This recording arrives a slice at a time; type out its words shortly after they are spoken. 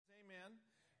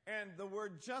And the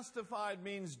word justified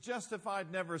means justified,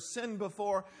 never sinned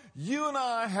before. You and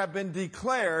I have been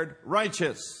declared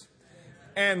righteous.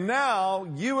 And now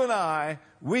you and I,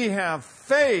 we have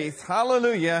faith,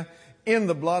 hallelujah, in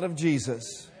the blood of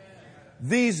Jesus.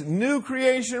 These new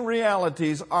creation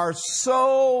realities are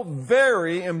so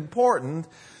very important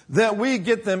that we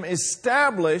get them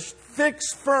established,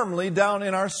 fixed firmly down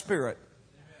in our spirit.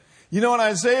 You know, in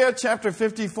Isaiah chapter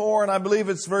 54, and I believe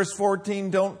it's verse 14,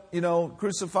 don't,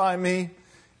 crucify me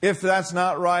if that's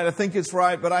not right. I think it's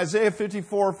right. But Isaiah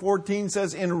 54:14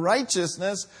 says, in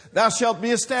righteousness thou shalt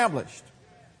be established.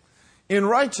 In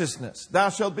righteousness thou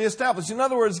shalt be established. In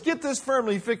other words, get this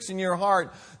firmly fixed in your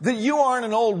heart that you aren't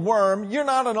an old worm. You're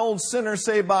not an old sinner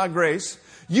saved by grace.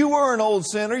 You were an old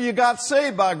sinner. You got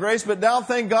saved by grace. But now,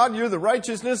 thank God, you're the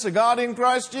righteousness of God in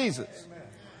Christ Jesus.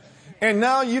 And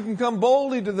now you can come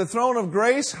boldly to the throne of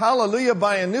grace, hallelujah,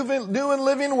 by a new and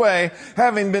living way,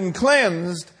 having been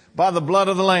cleansed by the blood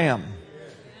of the Lamb.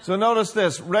 So notice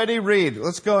this. Ready, read.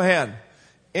 Let's go ahead.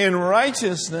 In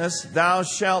righteousness thou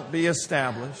shalt be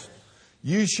established.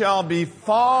 You shall be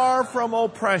far from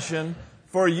oppression,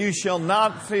 for you shall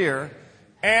not fear,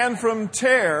 and from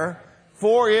terror,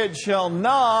 for it shall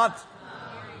not.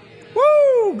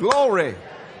 Woo! Glory!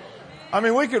 I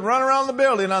mean, we could run around the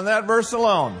building on that verse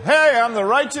alone. Hey, I'm the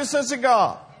righteousness of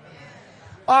God.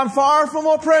 I'm far from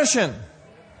oppression.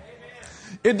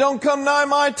 It don't come nigh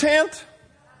my tent.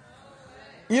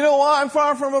 You know why I'm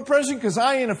far from oppression? Because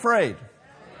I ain't afraid.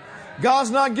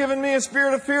 God's not given me a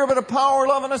spirit of fear, but a power,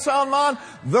 love, and a sound mind.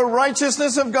 The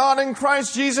righteousness of God in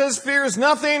Christ Jesus fears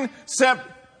nothing except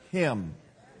Him.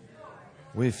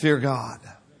 We fear God.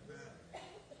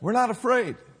 We're not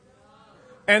afraid.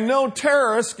 And no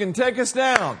terrorist can take us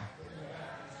down.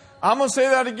 I'm going to say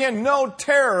that again. No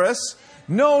terrorists,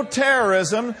 no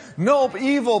terrorism, no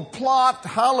evil plot,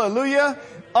 hallelujah,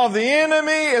 of the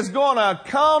enemy is going to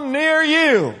come near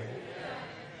you.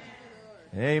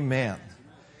 Amen.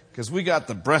 Because we got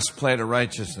the breastplate of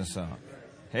righteousness on.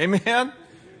 Amen.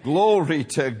 Glory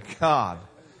to God.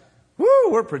 Woo,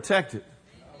 we're protected.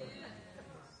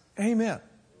 Amen.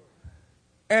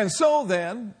 And so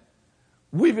then,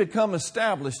 we become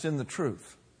established in the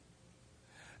truth.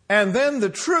 And then the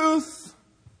truth,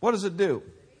 what does it do?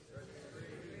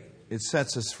 It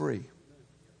sets us free.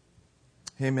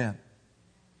 Amen.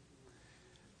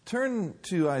 Turn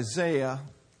to Isaiah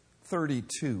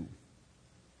 32.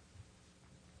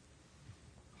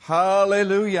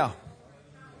 Hallelujah.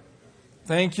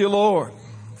 Thank you, Lord.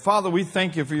 Father, we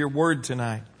thank you for your word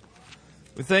tonight.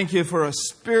 We thank you for a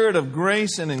spirit of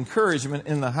grace and encouragement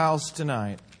in the house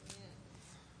tonight.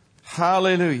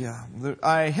 Hallelujah.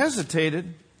 I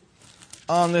hesitated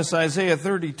on this Isaiah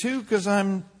 32 because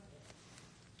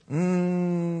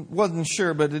wasn't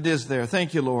sure, but it is there.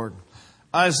 Thank you, Lord.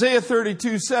 Isaiah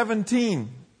 32:17.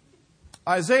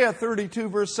 Isaiah 32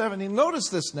 verse 17. Notice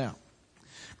this now.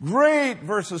 Great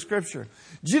verse of Scripture.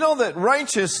 Do you know that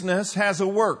righteousness has a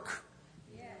work?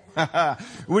 Yes.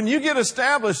 When you get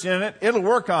established in it, it'll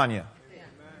work on you.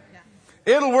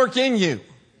 It'll work in you.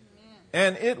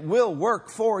 And it will work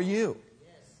for you.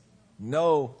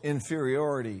 No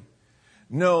inferiority.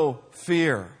 No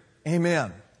fear.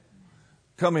 Amen.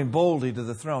 Coming boldly to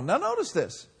the throne. Now notice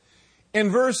this. In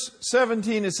verse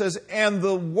 17 it says, and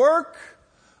the work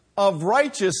of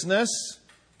righteousness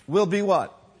will be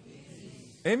what?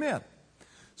 Peace. Amen.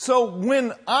 So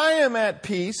when I am at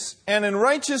peace and in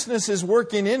righteousness is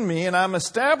working in me and I'm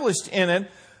established in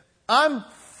it, I'm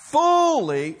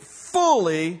fully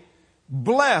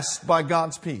blessed by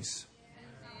God's peace.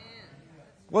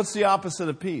 What's the opposite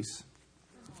of peace?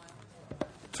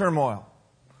 Turmoil.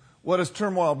 What does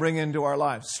turmoil bring into our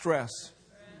lives? Stress.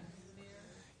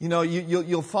 You know,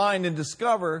 you'll find and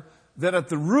discover that at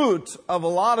the root of a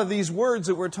lot of these words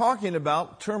that we're talking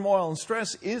about, turmoil and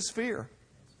stress, is fear.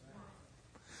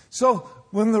 So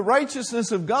when the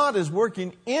righteousness of God is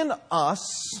working in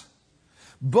us,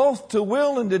 both to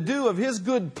will and to do of His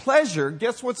good pleasure,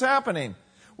 guess what's happening?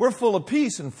 We're full of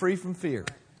peace and free from fear.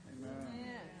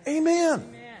 Amen.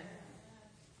 Amen.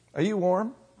 Are you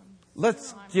warm?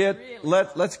 Let's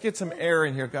get some air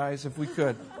in here, guys, if we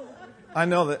could. I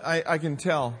know that I can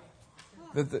tell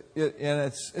that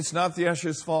and it's not the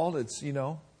usher's fault. It's,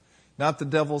 not the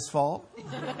devil's fault.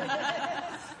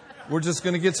 We're just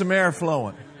going to get some air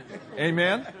flowing.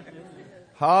 Amen.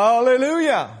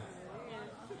 Hallelujah.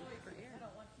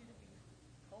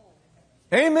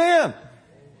 Amen.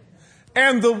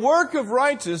 And the work of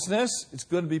righteousness, it's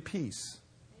going to be peace.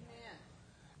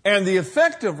 And the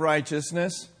effect of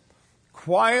righteousness,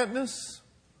 quietness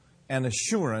and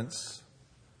assurance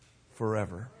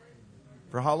forever.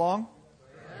 For how long?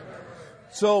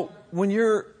 So when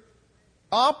you're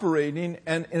operating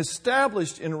and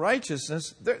established in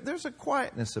righteousness, there's a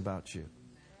quietness about you.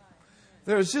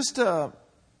 There's just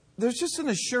an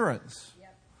assurance.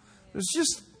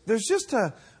 There's just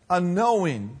a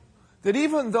knowing that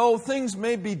even though things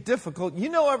may be difficult, you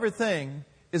know everything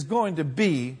is going to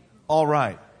be all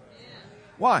right.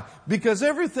 Why? Because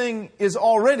everything is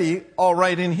already all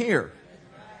right in here.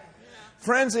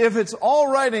 Friends, if it's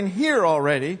all right in here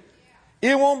already,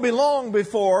 it won't be long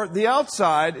before the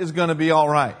outside is going to be all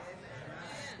right.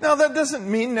 Now, that doesn't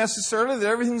mean necessarily that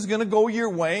everything's going to go your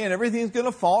way and everything's going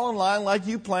to fall in line like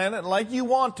you plan it and like you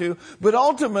want to. But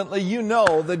ultimately, you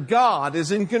know that God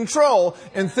is in control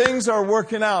and things are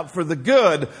working out for the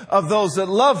good of those that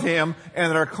love Him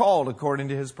and that are called according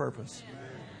to His purpose.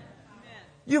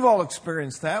 You've all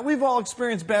experienced that. We've all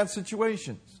experienced bad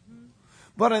situations.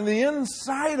 But on the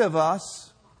inside of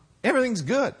us, everything's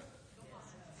good.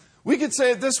 We could say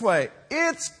it this way: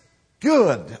 it's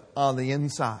good on the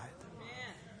inside.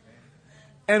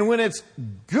 And when it's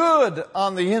good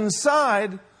on the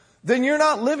inside, then you're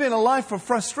not living a life of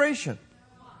frustration.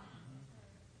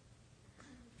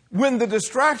 When the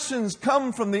distractions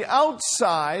come from the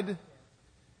outside,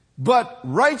 but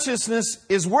righteousness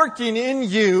is working in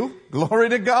you, glory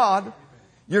to God,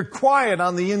 you're quiet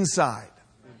on the inside.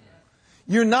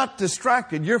 You're not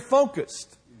distracted. You're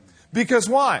focused. Because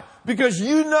why? Because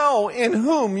you know in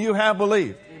whom you have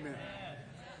believed.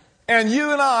 And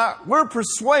you and I, we're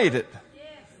persuaded.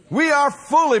 We are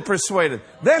fully persuaded.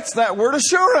 That's that word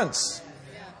assurance.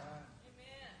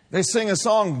 They sing a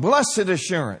song, Blessed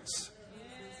Assurance.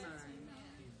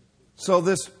 So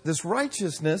this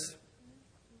righteousness,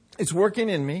 it's working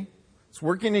in me. It's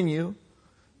working in you.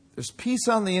 There's peace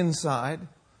on the inside.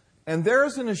 And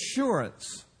there's an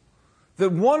assurance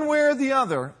that one way or the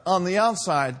other on the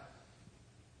outside,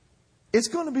 it's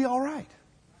going to be all right.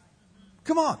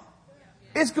 Come on.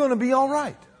 It's going to be all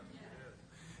right.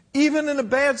 Even in a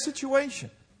bad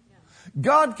situation.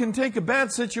 God can take a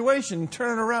bad situation and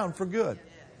turn it around for good.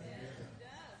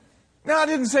 Now, I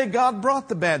didn't say God brought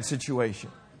the bad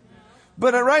situation.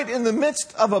 But right in the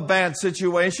midst of a bad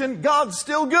situation, God's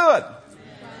still good.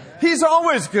 He's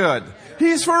always good.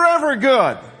 He's forever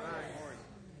good.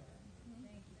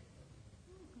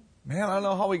 Man, I don't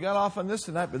know how we got off on this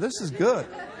tonight, but this is good.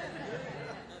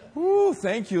 Ooh,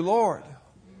 thank you, Lord.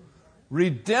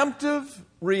 Redemptive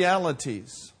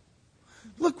realities.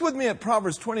 Look with me at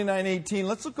Proverbs 29:18.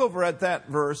 Let's look over at that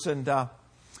verse and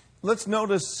let's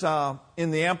notice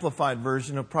in the Amplified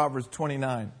version of Proverbs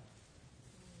 29.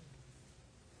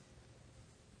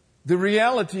 The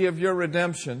reality of your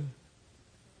redemption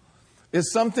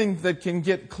is something that can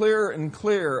get clearer and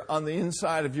clearer on the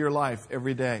inside of your life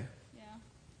every day.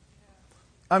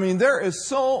 I mean, there is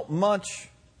so much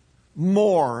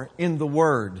more in the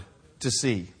Word to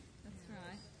see. That's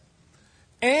right.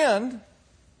 And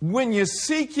when you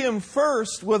seek Him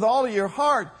first with all of your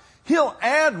heart, He'll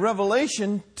add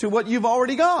revelation to what you've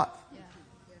already got.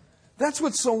 That's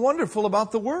what's so wonderful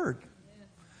about the Word.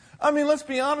 I mean, let's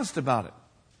be honest about it.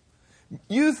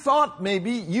 You thought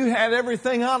maybe you had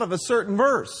everything out of a certain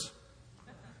verse.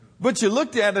 But you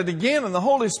looked at it again and the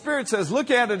Holy Spirit says, look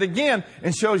at it again,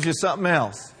 and shows you something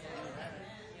else.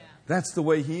 That's the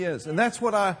way He is. And that's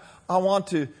what I want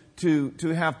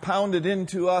to have pounded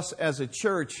into us as a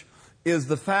church, is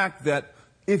the fact that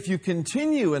if you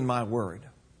continue in my word,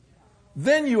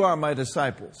 then you are my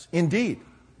disciples, indeed.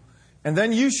 And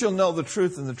then you shall know the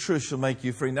truth, and the truth shall make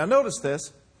you free. Now notice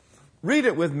this. Read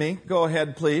it with me. Go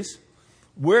ahead, please.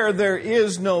 Where there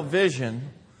is no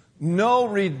vision, no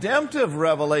redemptive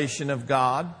revelation of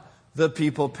God, the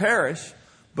people perish.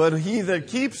 But he that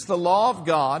keeps the law of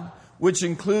God, which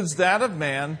includes that of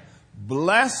man,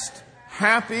 blessed,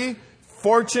 happy,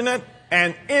 fortunate,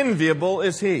 and enviable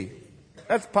is he.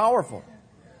 That's powerful.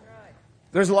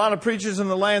 There's a lot of preachers in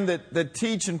the land that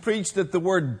teach and preach that the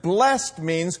word blessed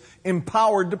means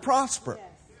empowered to prosper.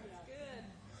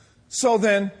 So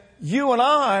then, you and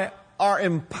I are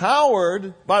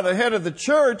empowered by the head of the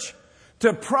church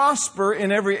to prosper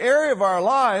in every area of our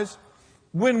lives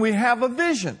when we have a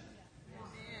vision.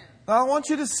 Now, I want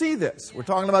you to see this. We're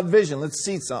talking about vision. Let's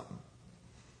see something.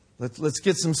 Let's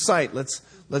get some sight. Let's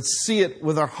see it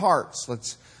with our hearts.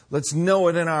 Let's know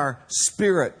it in our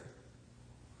spirit.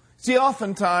 See,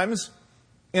 oftentimes,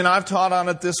 and I've taught on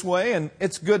it this way, and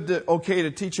it's okay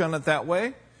to teach on it that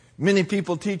way. Many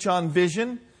people teach on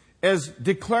vision as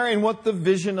declaring what the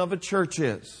vision of a church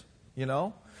is. You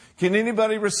know? Can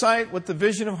anybody recite what the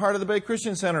vision of Heart of the Bay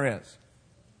Christian Center is?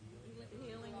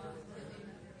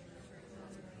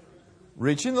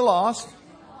 Reaching the lost,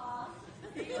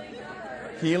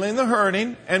 healing the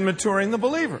hurting, and maturing the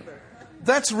believer.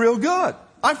 That's real good.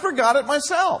 I forgot it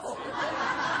myself.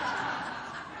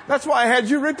 That's why I had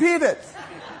you repeat it.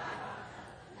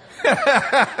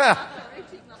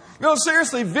 No,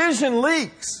 seriously, vision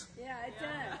leaks. Yeah, it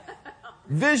does.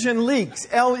 Vision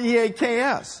leaks.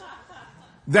 Leaks.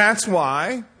 That's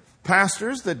why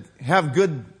pastors that have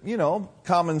good,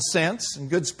 common sense and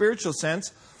good spiritual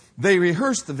sense, they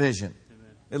rehearse the vision.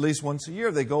 At least once a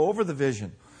year, they go over the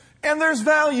vision. And there's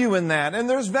value in that. And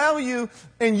there's value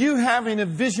in you having a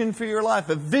vision for your life,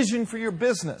 a vision for your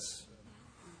business.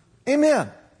 Amen.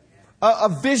 A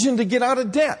vision to get out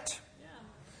of debt.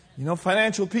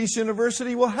 Financial Peace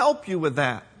University will help you with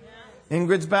that.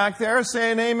 Ingrid's back there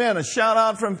saying amen. A shout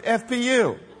out from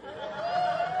FPU.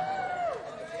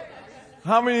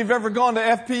 How many have ever gone to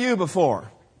FPU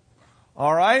before?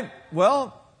 All right.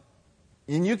 Well,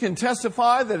 and you can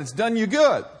testify that it's done you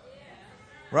good.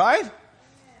 Right?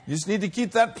 You just need to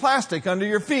keep that plastic under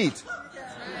your feet.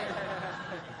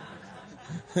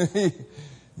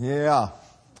 Yeah.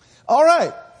 All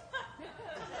right.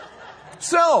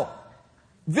 So,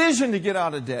 vision to get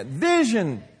out of debt.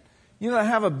 Vision, to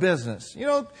have a business.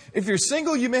 If you're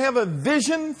single, you may have a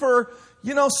vision for,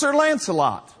 Sir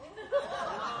Lancelot.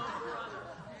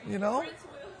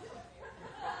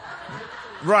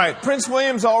 Right. Prince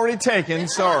William's already taken.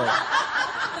 Sorry.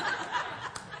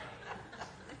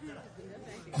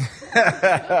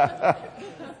 But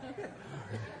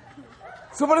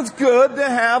it's good to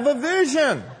have a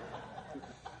vision.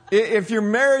 If your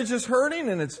marriage is hurting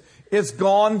and it's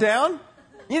gone down,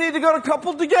 you need to go to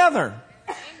Couple Together.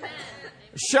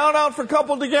 Shout out for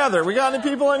Couple Together. We got any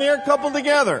people in here? Couple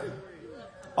Together.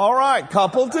 All right,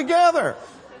 Couple Together.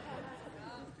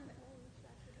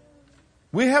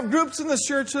 We have groups in this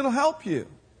church that'll help you.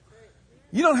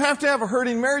 You don't have to have a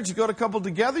hurting marriage to go to Couple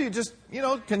Together. You just,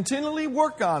 continually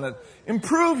work on it.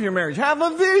 Improve your marriage. Have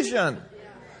a vision.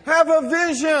 Have a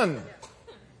vision.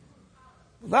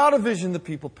 Without a vision, the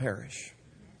people perish.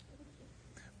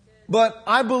 But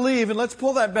I believe, and let's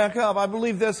pull that back up, I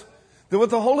believe this, that what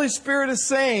the Holy Spirit is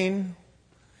saying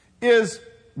is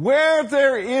where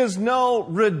there is no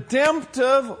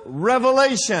redemptive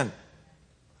revelation.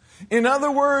 In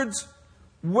other words,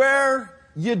 where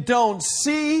you don't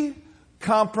see,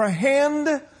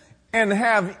 comprehend, and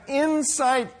have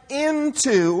insight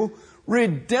into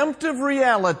redemptive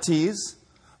realities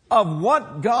of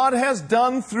what God has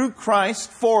done through Christ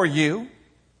for you,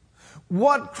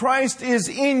 what Christ is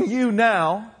in you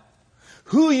now,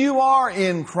 who you are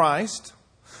in Christ,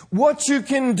 what you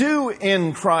can do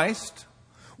in Christ,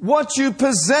 what you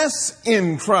possess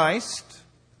in Christ.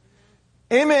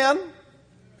 Amen.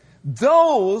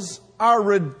 Those are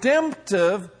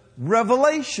redemptive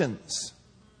revelations.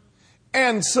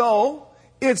 And so,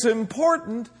 it's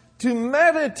important to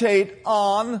meditate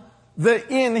on the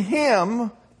in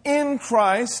Him, in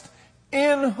Christ,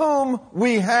 in whom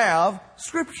we have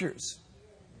Scriptures.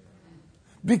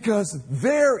 Because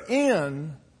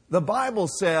therein, the Bible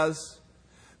says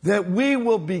that we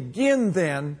will begin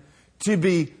then to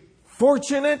be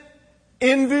fortunate,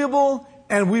 enviable,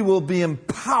 and we will be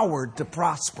empowered to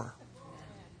prosper.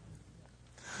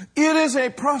 It is a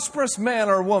prosperous man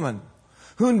or woman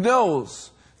who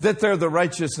knows that they're the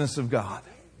righteousness of God.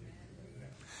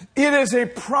 It is a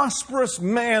prosperous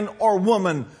man or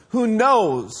woman who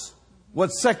knows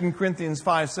what 2 Corinthians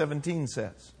 5:17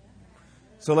 says.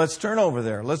 So let's turn over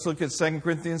there. Let's look at 2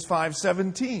 Corinthians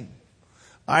 5:17.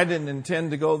 I didn't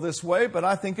intend to go this way, but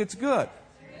I think it's good.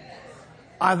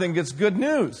 I think it's good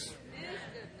news.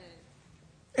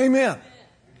 Amen.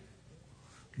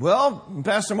 Well,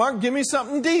 Pastor Mark, give me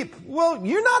something deep. Well,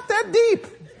 you're not that deep.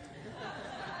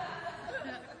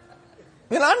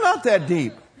 And I'm not that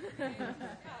deep.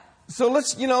 So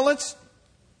let's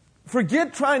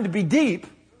forget trying to be deep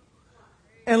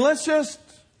and let's just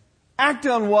act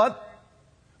on what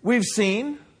we've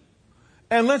seen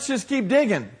and let's just keep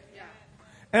digging.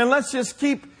 And let's just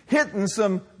keep hitting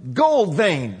some gold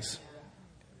veins.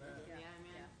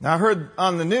 Now, I heard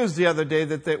on the news the other day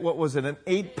that an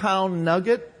 8-pound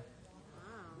nugget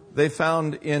they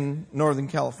found in Northern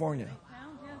California.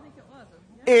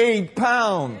 8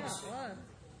 pounds.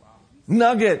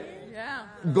 Nugget.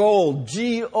 Gold. Gold.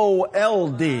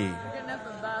 We're getting up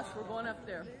the bus. We're going up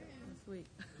there this week.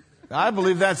 I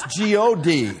believe that's God.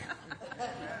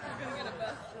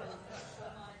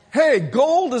 Hey,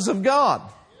 gold is of God.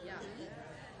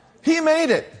 He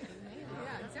made it.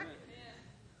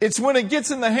 It's when it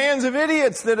gets in the hands of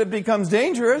idiots that it becomes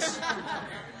dangerous.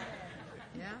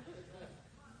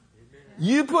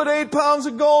 You put 8 pounds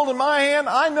of gold in my hand,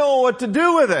 I know what to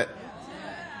do with it.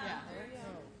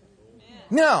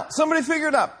 Now, somebody figure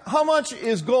it out. How much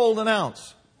is gold an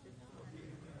ounce?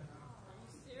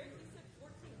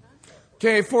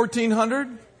 Okay,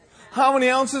 1,400. How many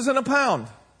ounces in a pound?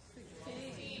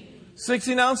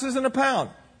 16 ounces in a pound.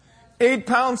 8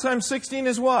 pounds times 16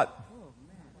 is what?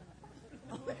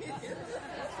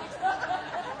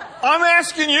 I'm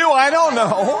asking you, I don't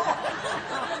know.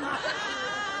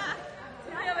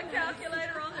 Do they have a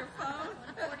calculator on their phone?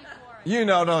 44. You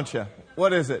know, don't you?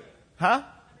 What is it? Huh?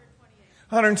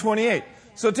 128.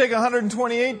 So take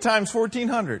 128 times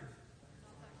 1,400.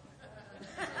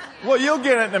 Well, you'll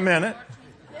get it in a minute.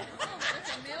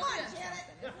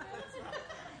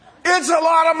 It's a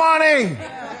lot of money.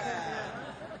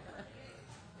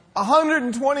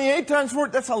 128 times 4,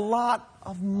 that's a lot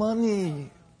of money.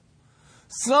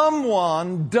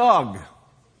 Someone dug.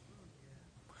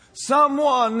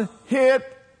 Someone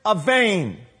hit a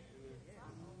vein.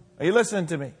 Are you listening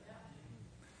to me?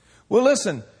 Well,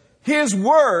 listen. His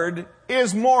word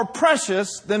is more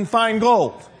precious than fine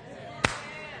gold.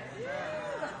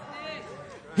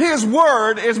 His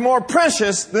word is more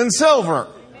precious than silver.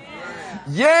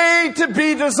 Yea, to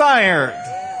be desired.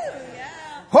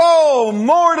 Oh,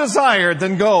 more desired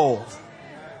than gold.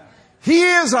 He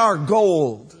is our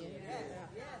gold.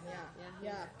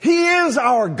 He is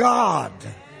our God.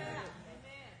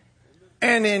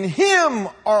 And in Him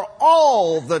are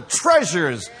all the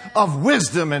treasures of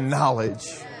wisdom and knowledge.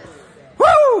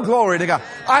 Woo! Glory to God.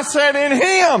 I said in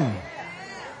Him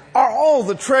are all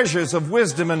the treasures of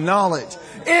wisdom and knowledge.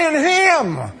 In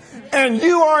Him. And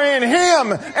you are in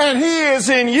Him. And He is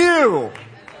in you.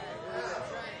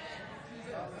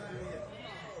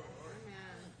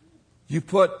 You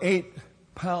put 8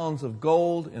 pounds of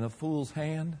gold in a fool's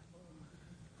hand.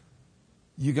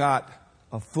 You got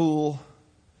a fool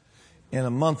in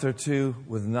a month or two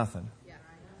with nothing.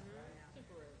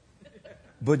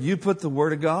 But you put the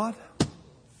Word of God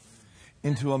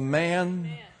into a man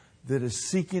that is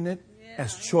seeking it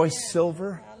as choice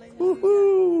silver,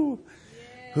 woo-hoo,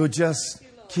 who just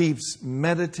keeps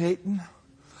meditating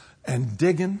and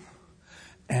digging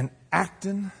and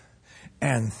acting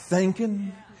and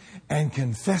thinking and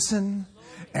confessing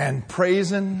and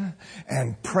praising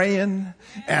and praying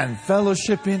and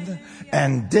fellowshipping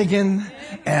and digging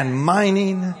and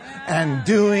mining and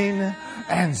doing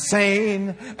and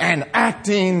saying and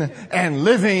acting and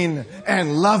living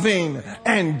and loving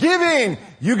and giving.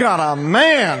 You got a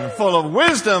man full of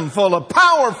wisdom, full of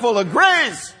power, full of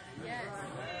grace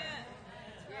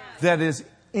that is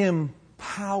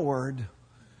empowered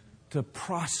to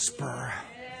prosper.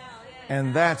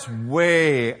 And that's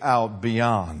way out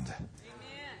beyond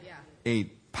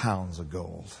 8 pounds of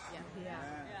gold.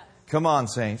 Come on,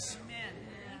 saints.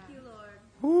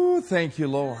 Ooh, thank you,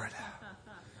 Lord.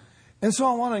 And so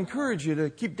I want to encourage you to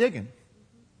keep digging.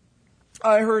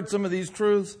 I heard some of these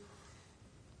truths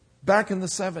back in the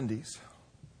 70s.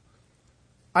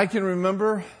 I can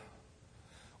remember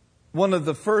one of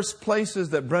the first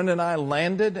places that Brenda and I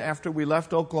landed after we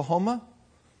left Oklahoma.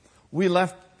 We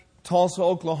left Tulsa,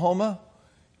 Oklahoma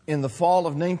in the fall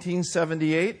of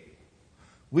 1978.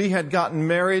 We had gotten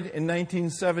married in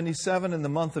 1977 in the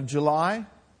month of July.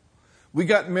 We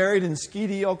got married in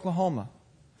Skeety, Oklahoma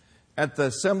at the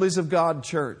Assemblies of God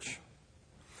Church.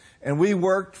 And we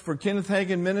worked for Kenneth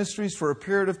Hagin Ministries for a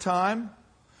period of time.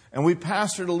 And we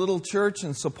pastored a little church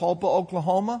in Sapulpa,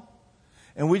 Oklahoma.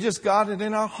 And we just got it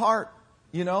in our heart,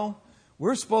 you know,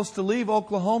 we're supposed to leave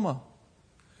Oklahoma.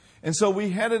 And so we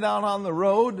headed out on the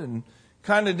road and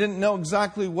kind of didn't know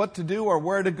exactly what to do or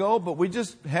where to go, but we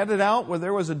just headed out where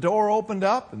there was a door opened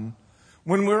up. And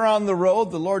when we were on the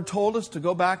road, the Lord told us to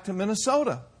go back to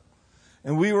Minnesota.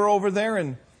 And we were over there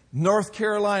in North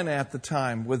Carolina at the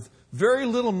time with very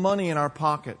little money in our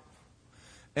pocket.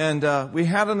 And we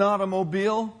had an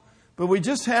automobile, but we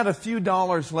just had a few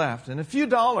dollars left. And a few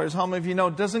dollars, how many of you know,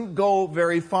 doesn't go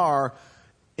very far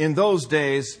in those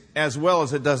days as well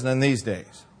as it does in these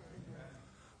days.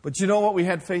 But you know what? We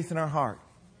had faith in our heart.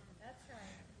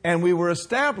 And we were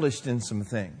established in some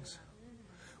things.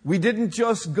 We didn't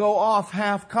just go off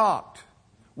half-cocked.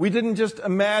 We didn't just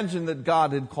imagine that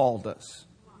God had called us.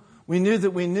 We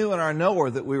knew in our knower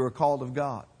that we were called of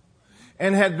God.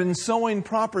 And had been sowing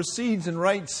proper seeds and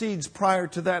right seeds prior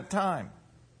to that time.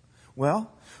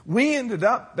 Well, we ended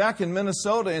up back in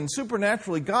Minnesota, and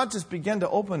supernaturally, God just began to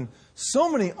open so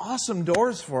many awesome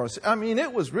doors for us. I mean,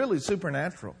 it was really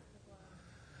supernatural.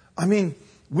 I mean,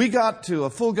 we got to a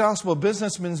Full Gospel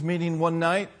Businessmen's meeting one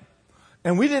night,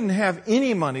 and we didn't have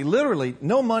any money, literally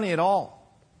no money at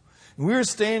all. And we were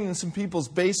staying in some people's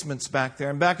basements back there.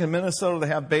 And back in Minnesota, they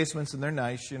have basements, and they're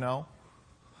nice, you know.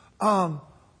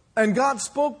 And God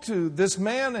spoke to this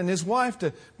man and his wife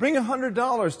to bring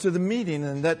 $100 to the meeting,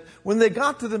 and that when they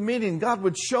got to the meeting, God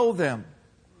would show them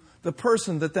the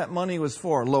person that money was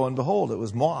for. Lo and behold, it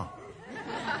was moi.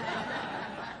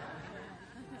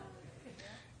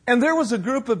 And there was a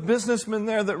group of businessmen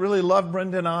there that really loved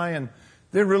Brenda and I, and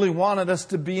they really wanted us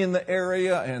to be in the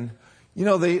area. And,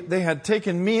 they had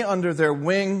taken me under their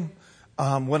wing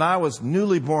when I was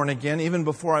newly born again, even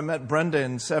before I met Brenda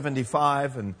in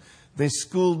 75. And they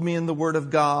schooled me in the Word of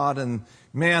God, and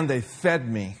man, they fed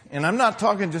me. And I'm not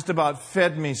talking just about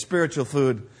fed me spiritual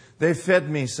food. They fed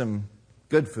me some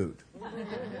good food.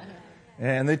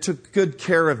 And they took good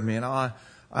care of me. And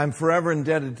I'm forever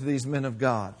indebted to these men of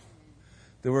God.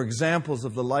 They were examples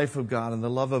of the life of God and the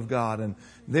love of God. And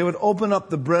they would open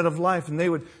up the bread of life, and they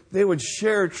would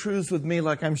share truths with me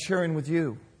like I'm sharing with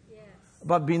you. Yes.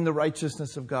 About being the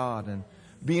righteousness of God and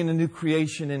being a new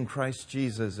creation in Christ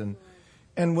Jesus.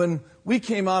 And when we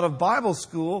came out of Bible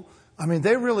school,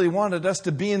 they really wanted us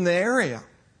to be in the area.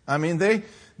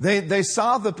 They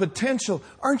saw the potential.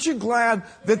 Aren't you glad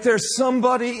that there's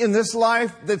somebody in this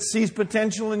life that sees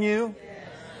potential in you? Yes.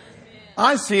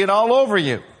 I see it all over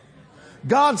you.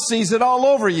 God sees it all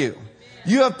over you.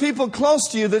 You have people close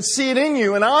to you that see it in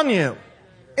you and on you.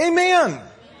 Amen.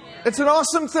 It's an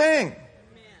awesome thing.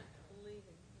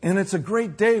 And it's a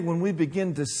great day when we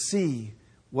begin to see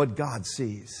what God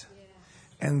sees.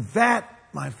 And that,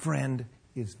 my friend,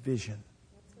 is vision.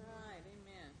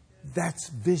 That's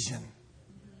vision.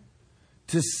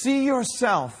 To see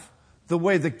yourself the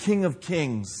way the King of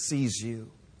Kings sees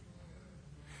you.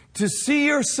 To see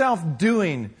yourself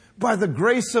doing, by the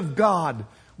grace of God,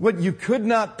 what you could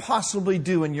not possibly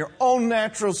do in your own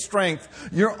natural strength,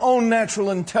 your own natural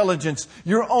intelligence,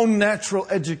 your own natural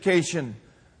education,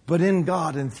 but in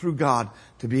God and through God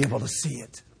to be able to see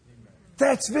it.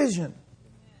 That's vision.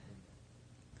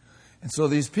 And so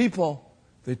these people,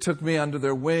 they took me under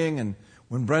their wing, and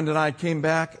when Brenda and I came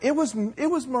back, it was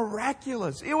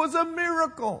miraculous. It was a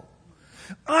miracle.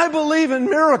 I believe in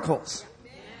miracles.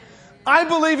 I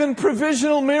believe in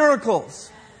provisional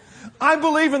miracles. I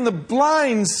believe in the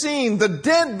blind seeing, the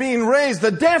dead being raised,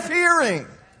 the deaf hearing.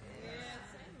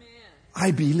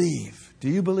 I believe. Do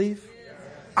you believe?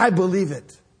 I believe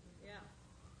it.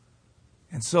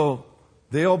 And so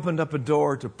they opened up a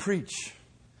door to preach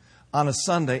on a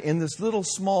Sunday in this little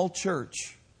small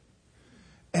church.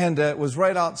 And it was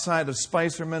right outside of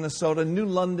Spicer, Minnesota, New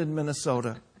London,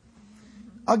 Minnesota.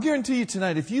 I'll guarantee you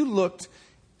tonight, if you looked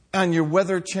on your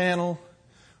weather channel,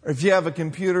 or if you have a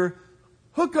computer,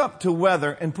 hook up to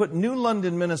weather and put New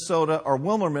London, Minnesota or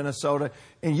Wilmer, Minnesota,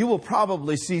 and you will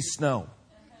probably see snow.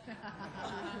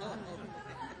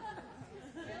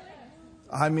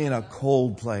 A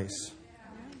cold place.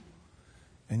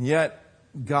 And yet,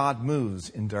 God moves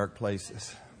in dark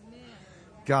places.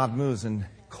 God moves in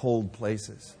cold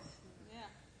places.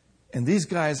 And these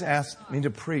guys asked me to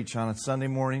preach on a Sunday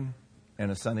morning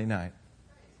and a Sunday night.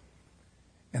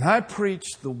 And I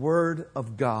preached the Word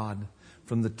of God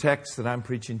from the text that I'm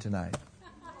preaching tonight.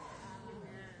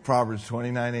 Proverbs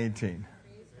 29:18.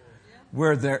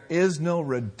 Where there is no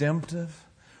redemptive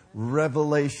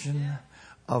revelation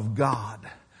of God,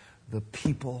 the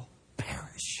people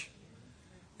perish.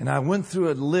 And I went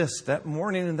through a list that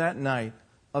morning and that night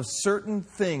of certain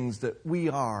things that we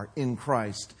are in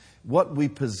Christ, what we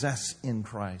possess in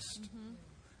Christ.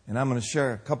 And I'm going to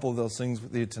share a couple of those things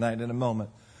with you tonight in a moment.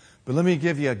 But let me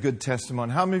give you a good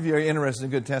testimony. How many of you are interested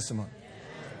in good testimony?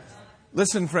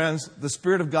 Listen, friends, the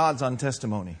Spirit of God's on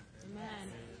testimony. Amen.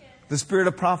 The Spirit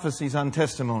of prophecy's on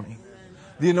testimony. Amen.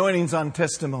 The anointing's on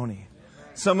testimony.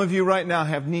 Some of you right now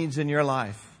have needs in your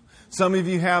life. Some of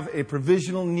you have a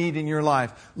provisional need in your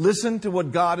life. Listen to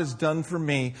what God has done for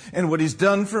me, and what He's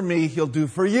done for me, He'll do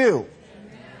for you. Amen.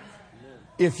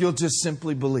 If you'll just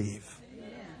simply believe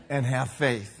and have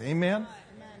faith. Amen?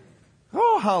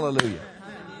 Oh, hallelujah.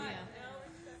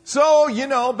 So,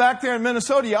 back there in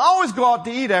Minnesota, you always go out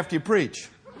to eat after you preach.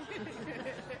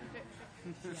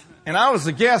 And I was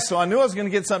a guest, so I knew I was going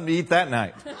to get something to eat that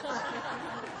night.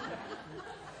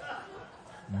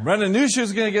 Brenda knew she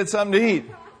was going to get something to eat.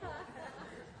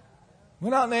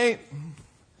 Went out and ate.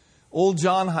 Old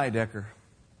John Heidecker.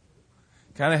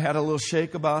 Kind of had a little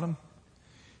shake about him.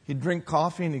 He'd drink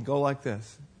coffee and he'd go like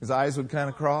this. His eyes would kind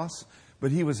of cross. But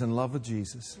he was in love with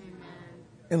Jesus.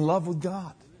 In love with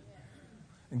God.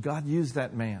 And God used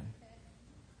that man.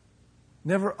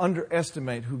 Never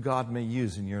underestimate who God may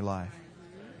use in your life.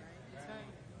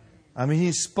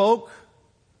 He spoke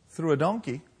through a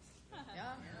donkey.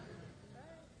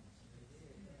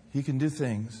 He can do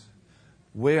things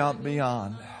way out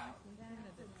beyond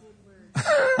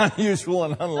unusual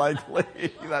and unlikely.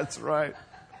 That's right.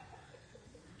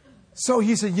 So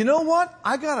he said, you know what?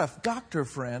 I got a doctor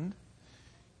friend.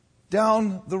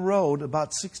 down the road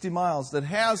about 60 miles that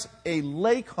has a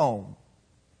lake home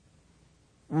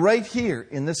right here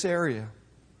in this area.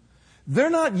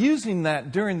 They're not using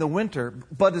that during the winter,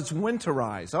 but it's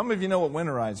winterized. How many of you know what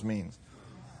winterized means?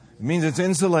 It means it's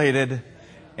insulated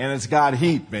and it's got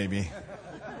heat, baby.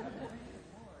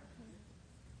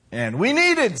 And we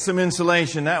needed some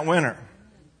insulation that winter.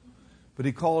 But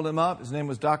he called him up. His name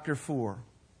was Dr. Four.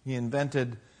 He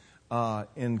invented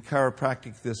in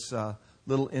chiropractic this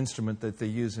little instrument that they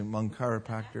use among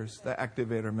chiropractors, the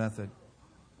activator method.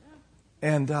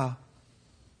 And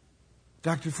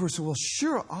Dr. Four said, well,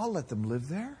 sure, I'll let them live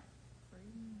there.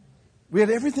 We had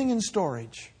everything in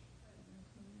storage.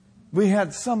 We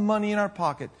had some money in our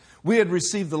pocket. We had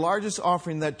received the largest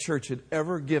offering that church had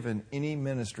ever given any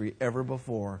ministry ever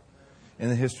before in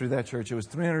the history of that church. It was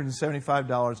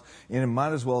 $375, and it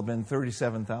might as well have been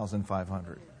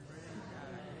 $37,500.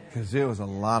 Because it was a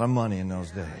lot of money in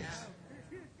those days.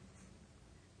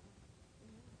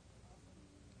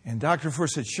 And Dr. Four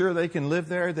said, sure, they can live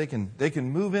there. They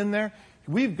can move in there.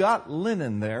 We've got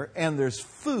linen there, and there's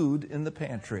food in the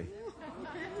pantry.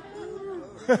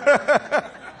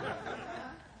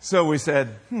 So we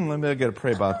said, let me get to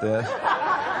pray about this.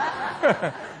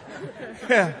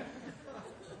 Yeah.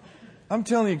 I'm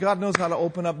telling you, God knows how to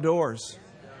open up doors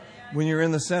when you're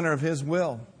in the center of His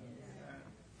will.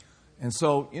 And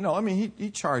so, He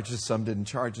charges some, didn't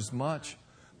charge us much.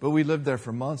 But we lived there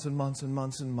for months and months and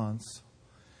months and months.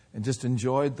 And just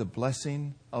enjoyed the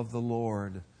blessing of the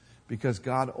Lord because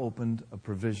God opened a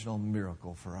provisional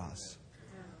miracle for us.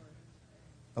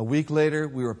 A week later,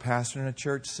 we were pastoring a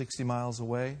church 60 miles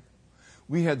away.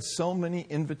 We had so many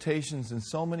invitations and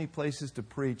so many places to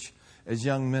preach as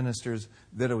young ministers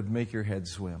that it would make your head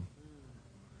swim.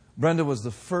 Brenda was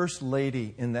the first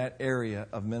lady in that area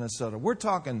of Minnesota. We're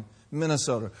talking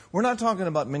Minnesota. We're not talking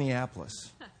about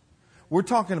Minneapolis. We're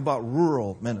talking about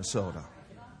rural Minnesota,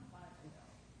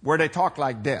 where they talk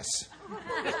like this.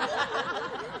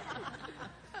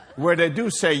 Where they do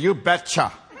say, you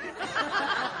betcha.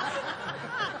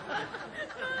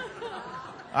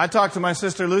 I talk to my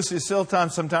sister Lucy Silton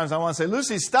sometimes. I want to say,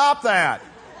 Lucy, stop that.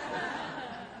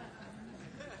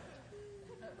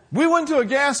 We went to a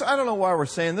I don't know why we're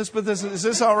saying this, but is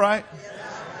this all right?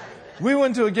 We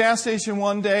went to a gas station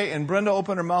one day, and Brenda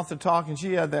opened her mouth to talk, and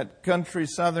she had that country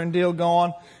southern deal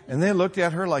going, and they looked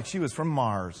at her like she was from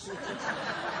Mars. Well,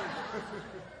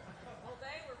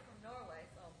 they were from Norway,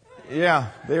 so.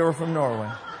 Yeah, they were from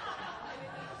Norway.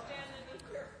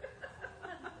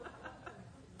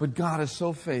 But God is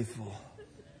so faithful.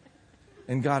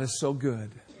 And God is so good.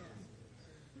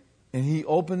 And He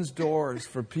opens doors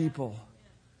for people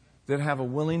that have a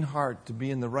willing heart to be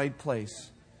in the right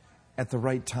place at the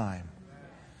right time.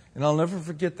 And I'll never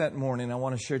forget that morning. I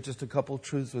want to share just a couple of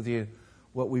truths with you,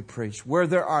 what we preach. Where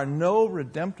there are no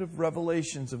redemptive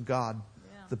revelations of God,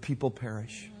 the people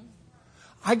perish.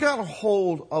 I got a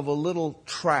hold of a little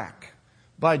tract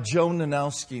by Joe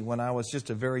Nanowski when I was just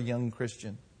a very young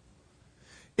Christian.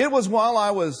 It was while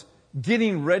I was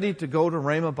getting ready to go to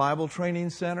Rhema Bible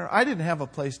Training Center. I didn't have a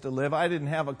place to live. I didn't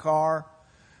have a car.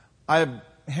 I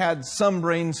had some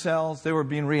brain cells. They were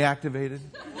being reactivated.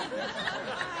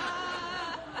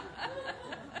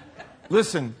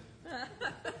 Listen,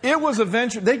 it was a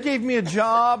venture. They gave me a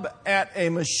job at a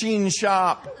machine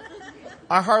shop.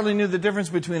 I hardly knew the difference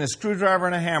between a screwdriver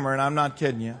and a hammer, and I'm not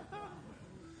kidding you.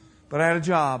 But I had a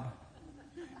job.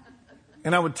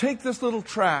 And I would take this little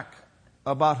tract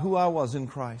about who I was in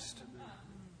Christ.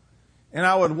 And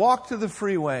I would walk to the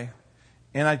freeway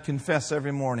and I'd confess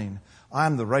every morning,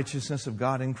 I'm the righteousness of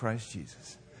God in Christ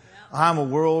Jesus. I'm a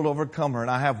world overcomer,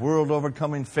 and I have world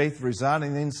overcoming faith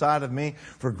residing inside of me,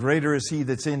 for greater is He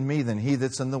that's in me than he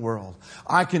that's in the world.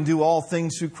 I can do all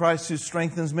things through Christ who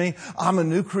strengthens me. I'm a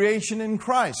new creation in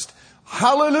Christ.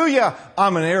 Hallelujah!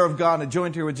 I'm an heir of God and a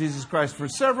joint heir with Jesus Christ for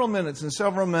several minutes.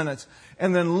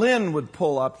 And then Lynn would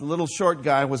pull up. The little short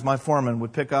guy was my foreman,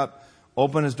 would pick up,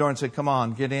 open his door and say, come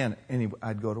on, get in. And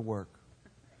I'd go to work.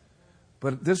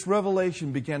 But this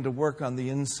revelation began to work on the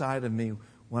inside of me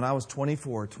when I was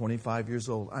 24, 25 years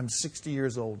old. I'm 60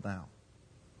 years old now.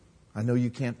 I know you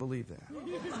can't believe that.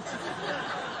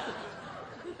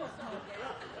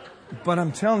 But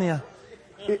I'm telling you,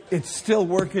 it's still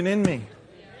working in me.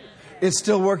 It's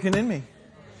still working in me.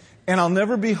 And I'll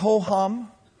never be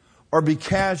ho-hum or be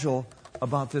casual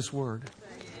about this word.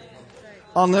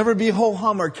 I'll never be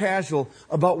ho-hum or casual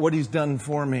about what He's done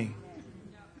for me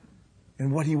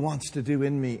and what He wants to do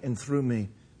in me and through me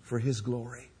for His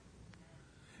glory.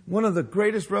 One of the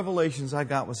greatest revelations I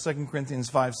got was 2 Corinthians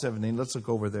 5:17. Let's look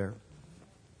over there.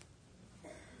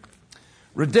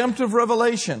 Redemptive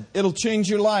revelation. It'll change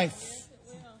your life.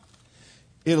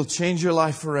 It'll change your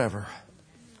life forever.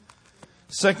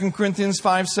 2 Corinthians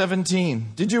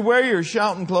 5:17. Did you wear your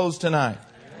shouting clothes tonight?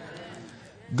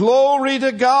 Glory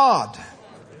to God.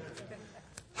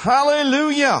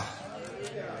 Hallelujah.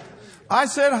 I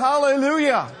said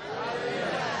hallelujah.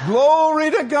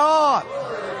 Glory to God.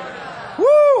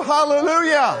 Woo,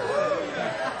 hallelujah.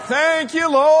 Thank you,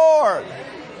 Lord.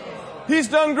 He's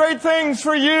done great things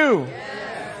for you.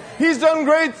 He's done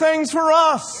great things for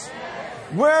us.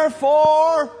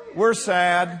 Wherefore, we're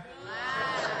sad.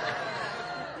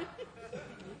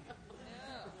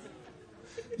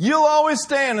 You'll always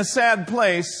stay in a sad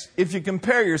place if you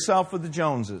compare yourself with the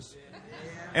Joneses.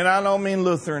 And I don't mean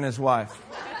Luther and his wife.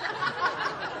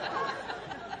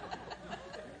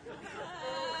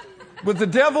 But the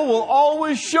devil will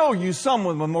always show you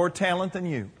someone with more talent than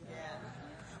you.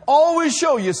 Always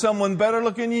show you someone better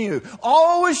looking than you.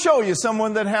 Always show you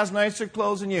someone that has nicer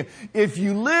clothes than you. If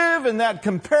you live in that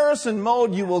comparison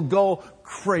mode, you will go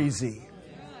crazy.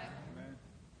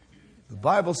 The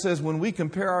Bible says when we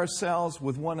compare ourselves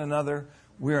with one another,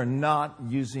 we are not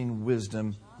using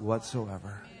wisdom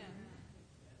whatsoever.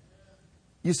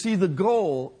 You see, the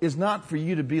goal is not for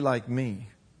you to be like me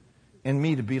and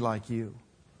me to be like you.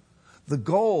 The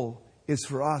goal is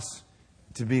for us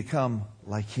to become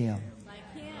like Him.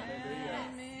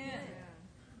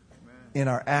 In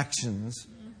our actions,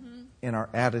 in our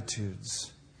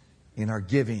attitudes, in our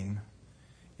giving,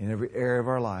 in every area of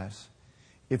our lives.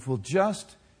 If we'll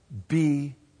just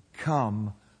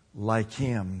become like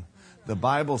Him, the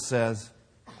Bible says,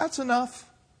 that's enough.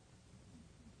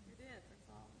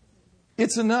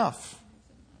 It's enough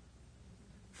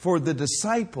for the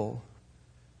disciple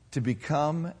to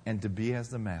become and to be as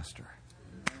the master.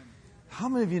 How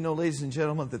many of you know, ladies and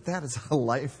gentlemen, that is a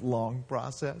lifelong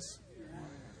process?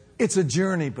 It's a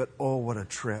journey, but oh, what a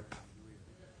trip.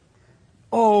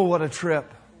 Oh, what a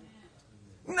trip.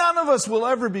 None of us will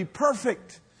ever be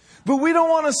perfect. But we don't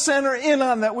want to center in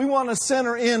on that. We want to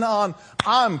center in on,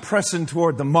 I'm pressing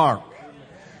toward the mark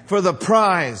for the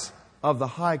prize of the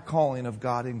high calling of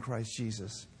God in Christ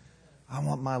Jesus. I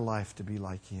want my life to be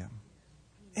like Him.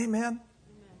 Amen.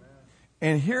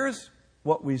 And here's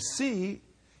what we see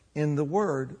in the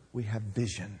Word. We have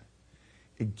vision.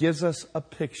 It gives us a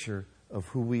picture of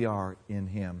who we are in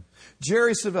Him.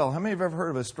 Jerry Savelle. How many have ever heard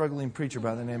of a struggling preacher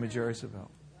by the name of Jerry Savelle?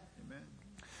 Amen.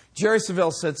 Jerry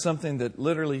Savelle said something that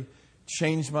literally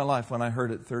changed my life when I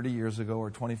heard it 30 years ago or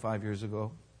 25 years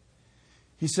ago.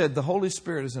 He said, the Holy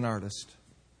Spirit is an artist.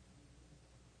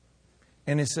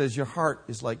 And he says, your heart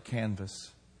is like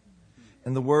canvas.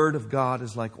 And the Word of God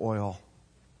is like oil.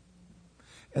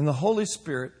 And the Holy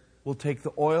Spirit will take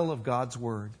the oil of God's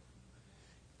Word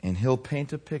and He'll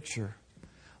paint a picture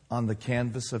on the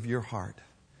canvas of your heart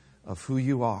of who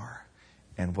you are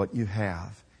and what you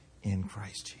have in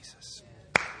Christ Jesus.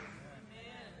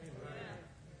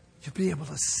 You'll be able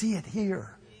to see it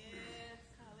here.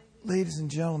 Ladies and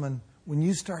gentlemen, when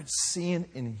you start seeing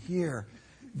and hear,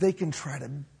 they can try to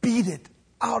beat it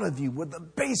out of you with a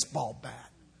baseball bat.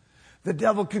 The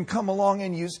devil can come along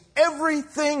and use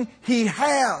everything he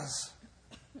has.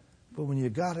 But when you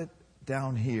got it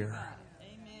down here,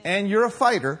 and you're a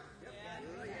fighter,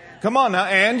 come on now,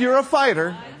 and you're a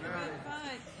fighter.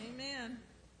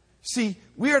 See,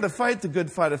 we are to fight the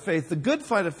good fight of faith. The good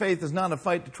fight of faith is not a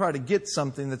fight to try to get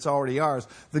something that's already ours.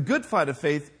 The good fight of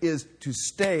faith is to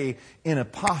stay in a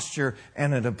posture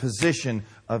and in a position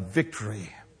of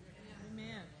victory.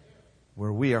 Amen.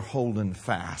 Where we are holding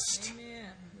fast. Amen.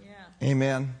 Yeah.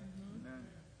 Amen. Mm-hmm.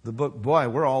 The book, boy,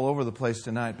 we're all over the place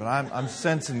tonight, but I'm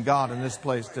sensing God in this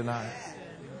place tonight.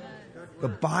 The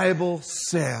Bible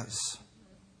says,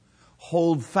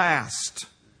 hold fast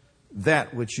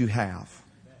that which you have.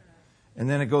 And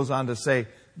then it goes on to say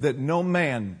that no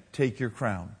man take your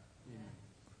crown.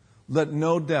 Let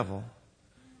no devil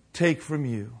take from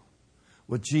you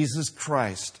what Jesus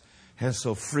Christ has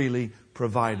so freely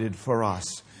provided for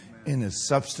us in His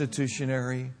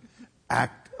substitutionary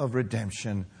act of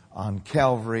redemption on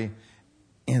Calvary,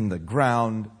 in the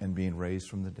ground, and being raised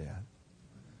from the dead.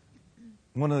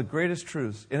 One of the greatest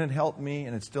truths, and it helped me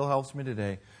and it still helps me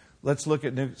today. Let's look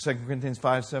at 2 Corinthians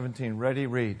 5:17. Ready,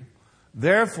 read.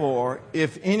 Therefore,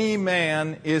 if any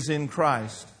man is in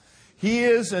Christ, he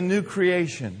is a new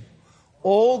creation.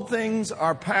 Old things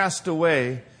are passed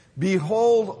away.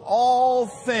 Behold, all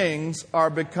things are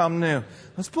become new.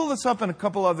 Let's pull this up in a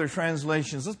couple other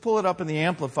translations. Let's pull it up in the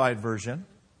Amplified version.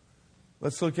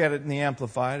 Let's look at it in the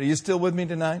Amplified. Are you still with me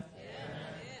tonight?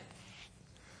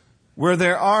 Where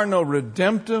there are no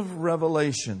redemptive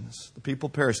revelations, the people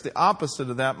perish. The opposite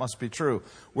of that must be true.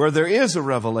 Where there is a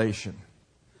revelation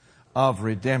of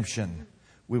redemption,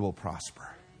 we will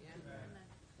prosper.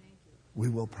 we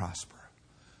will prosper.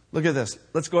 Look at this.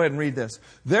 Let's go ahead and read this.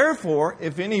 Therefore,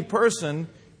 if any person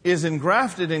is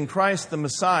engrafted in Christ the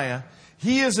Messiah,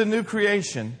 he is a new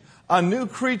creation, a new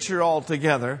creature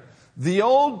altogether. The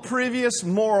old previous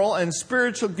moral and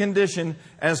spiritual condition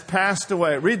has passed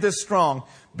away. Read this strong.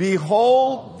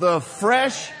 Behold, the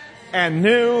fresh and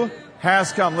new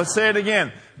has come. Let's say it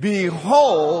again.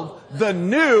 Behold, the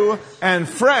new and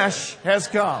fresh has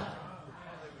come.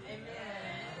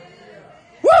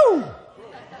 Woo!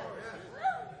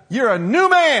 You're a new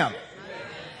man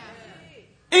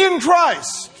in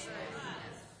Christ.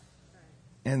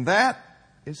 And that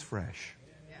is fresh.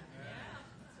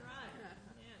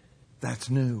 That's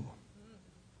new.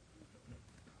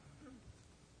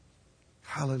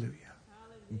 Hallelujah.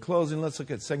 In closing, let's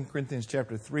look at 2 Corinthians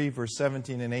chapter 3, verse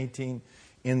 17 and 18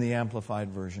 in the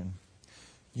Amplified Version.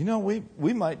 You know,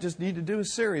 we might just need to do a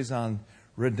series on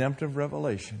redemptive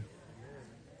revelation.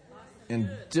 And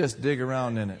just dig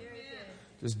around in it.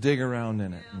 Just dig around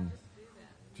in it. And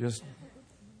just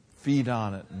feed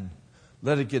on it. And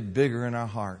let it get bigger in our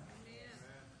heart.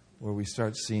 Where we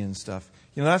start seeing stuff.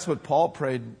 You know, that's what Paul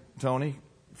prayed, Tony,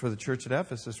 for the church at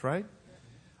Ephesus, right?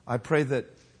 I pray that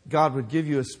God would give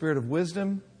you a spirit of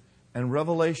wisdom and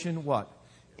revelation, what?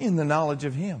 In the knowledge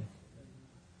of Him.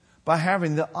 By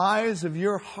having the eyes of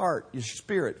your heart, your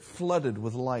spirit, flooded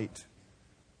with light.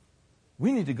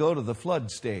 We need to go to the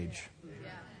flood stage.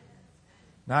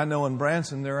 Now, I know in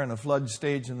Branson they're in a flood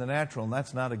stage in the natural, and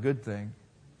that's not a good thing.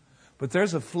 But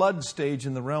there's a flood stage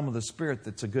in the realm of the Spirit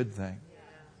that's a good thing.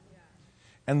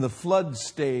 And the flood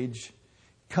stage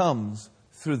comes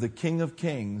through the King of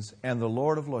Kings and the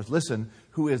Lord of Lords. Listen,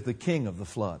 who is the King of the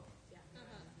flood.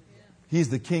 He's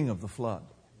the King of the flood.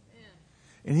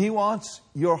 And He wants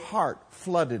your heart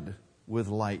flooded with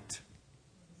light.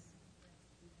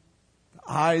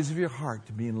 The eyes of your heart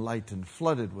to be enlightened,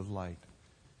 flooded with light.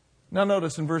 Now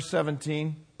notice in verse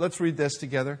 17, let's read this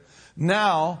together.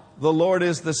 Now the Lord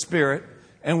is the Spirit,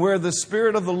 and where the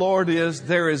Spirit of the Lord is,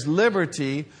 there is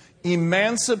liberty,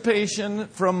 emancipation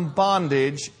from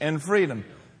bondage, and freedom.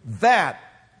 That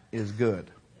is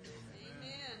good.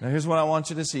 Now here's what I want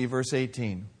you to see, verse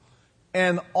 18.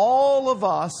 And all of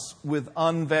us with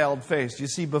unveiled face. You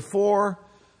see, before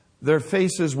their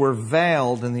faces were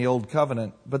veiled in the old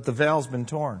covenant, but the veil's been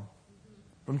torn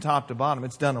from top to bottom.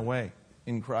 It's done away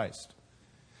in Christ.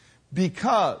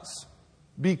 Because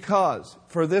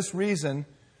for this reason,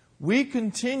 we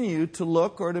continue to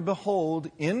look or to behold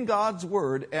in God's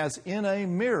Word as in a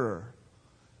mirror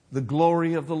the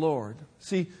glory of the Lord.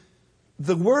 See,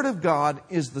 the Word of God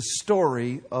is the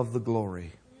story of the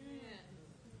glory.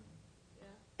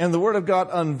 And the Word of God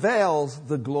unveils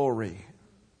the glory.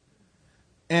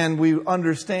 And we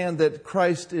understand that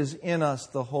Christ is in us,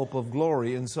 the hope of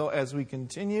glory. And so as we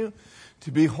continue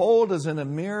to behold as in a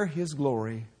mirror His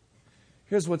glory,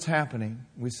 here's what's happening.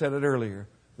 We said it earlier.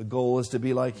 The goal is to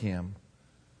be like Him.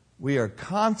 We are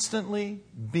constantly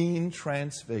being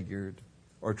transfigured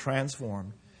or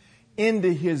transformed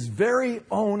into His very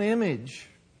own image.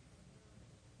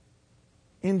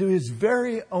 Into His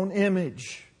very own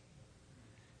image.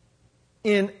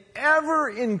 In ever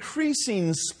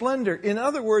increasing splendor. In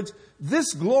other words,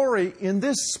 this glory, in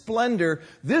this splendor,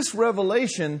 this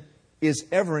revelation is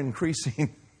ever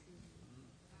increasing.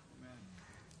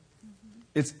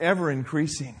 It's ever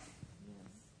increasing.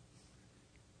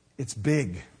 It's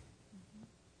big.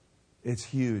 It's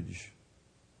huge.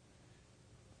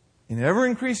 In ever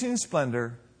increasing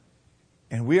splendor,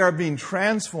 and we are being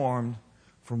transformed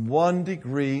from one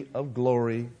degree of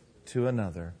glory to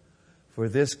another. For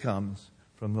this comes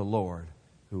from the Lord,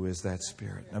 who is that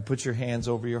Spirit. Now put your hands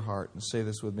over your heart and say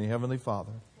this with me. Heavenly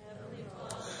Father,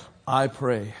 I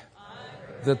pray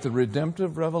that the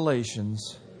redemptive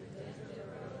revelations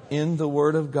in the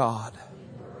Word of God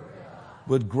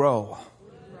would grow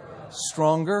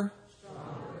stronger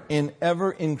in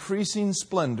ever increasing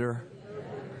splendor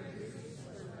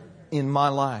in my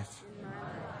life.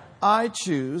 I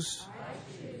choose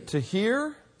to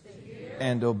hear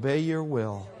and obey your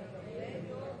will.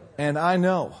 And I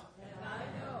know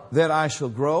that I shall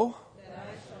grow,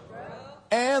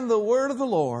 and the word of the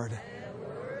Lord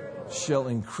shall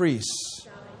increase,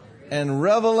 and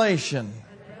revelation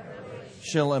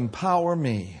shall empower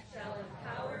me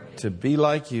to be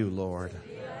like you, Lord,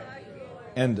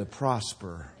 and to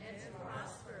prosper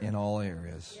in all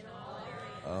areas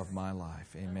of my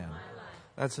life. Amen.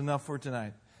 That's enough for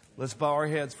tonight. Let's bow our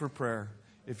heads for prayer.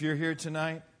 If you're here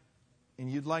tonight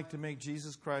and you'd like to make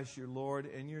Jesus Christ your Lord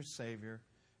and your Savior,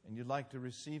 and you'd like to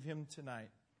receive Him tonight,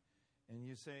 and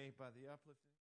you say by the uplifting